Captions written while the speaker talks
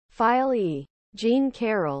File E. Jean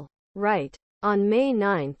Carroll. Right. On May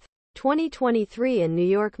 9, 2023 in New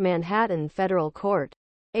York Manhattan Federal Court,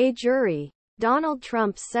 a jury, Donald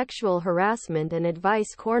Trump's sexual harassment and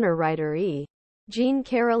advice corner writer E. Jean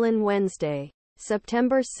Carroll'un Wednesday,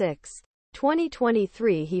 September 6,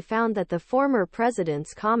 2023 he found that the former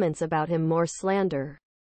president's comments about him more slander.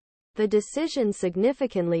 The decision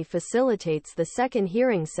significantly facilitates the second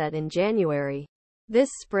hearing set in January.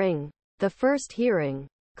 This spring, the first hearing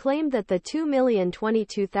claimed that the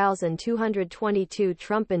 2,022,222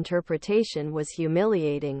 Trump interpretation was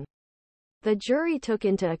humiliating. The jury took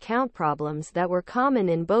into account problems that were common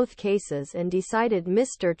in both cases and decided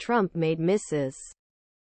Mr. Trump made Mrs.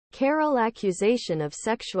 Carroll accusation of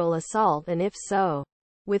sexual assault, and if so,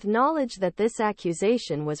 with knowledge that this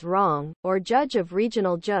accusation was wrong, or Judge of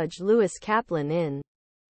Regional Judge Lewis Kaplan in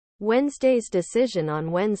Wednesday's decision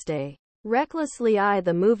on Wednesday. Recklessly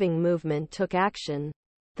the moving movement took action.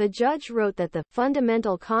 The judge wrote that the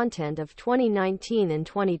fundamental content of 2019 and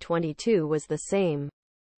 2022 was the same.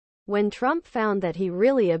 When Trump found that he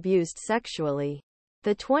really abused sexually,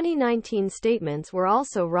 the 2019 statements were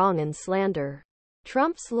also wrong and slander.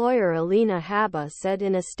 Trump's lawyer Alina Habba said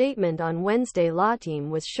in a statement on Wednesday law team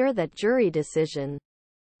was sure that jury decision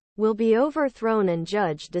will be overthrown, and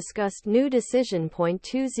judge discussed new decision.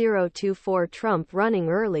 2024 Trump running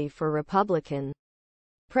early for Republican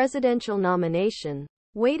presidential nomination,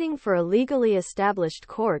 waiting for a legally established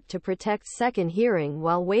court to protect second hearing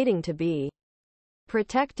while waiting to be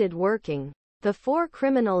protected working. The 4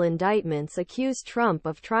 criminal indictments accuse Trump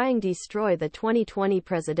of trying to destroy the 2020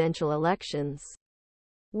 presidential elections,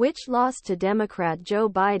 which lost to Democrat Joe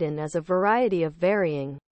Biden as a variety of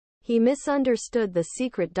varying. He misunderstood the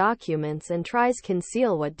secret documents and tries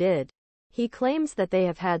conceal what did. He claims that they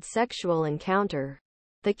have had sexual encounter.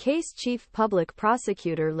 The case Chief Public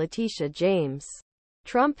Prosecutor Letitia James.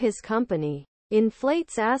 Trump his company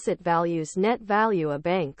inflates asset values, net value of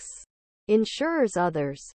banks, insurers,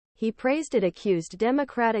 others. He praised it, accused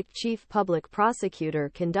Democratic Chief Public Prosecutor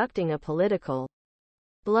conducting a political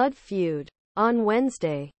blood feud. On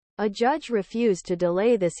Wednesday, a judge refused to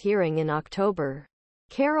delay this hearing in October.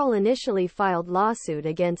 Carroll initially filed lawsuit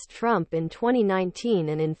against Trump in 2019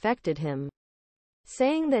 and infected him,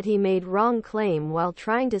 saying that he made wrong claim while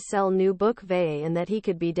trying to sell new book eyeThe and that he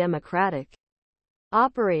could be Democratic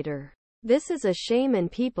operator. This is a shame and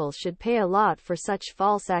people should pay a lot for such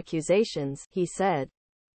false accusations, he said.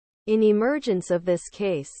 In emergence of this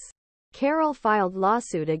case, Carroll filed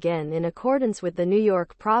lawsuit again in accordance with the New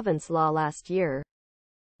York province law last year,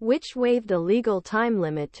 which waived a legal time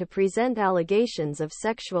limit to present allegations of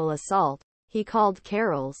sexual assault. He called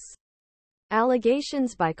Carroll's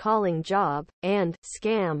allegations by calling job and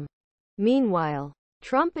scam. Meanwhile,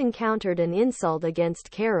 Trump encountered an insult against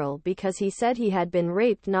Carroll because he said he had been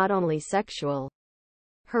raped, not only sexual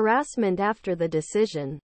harassment. After the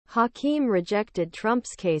decision, Hakim rejected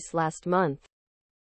Trump's case last month.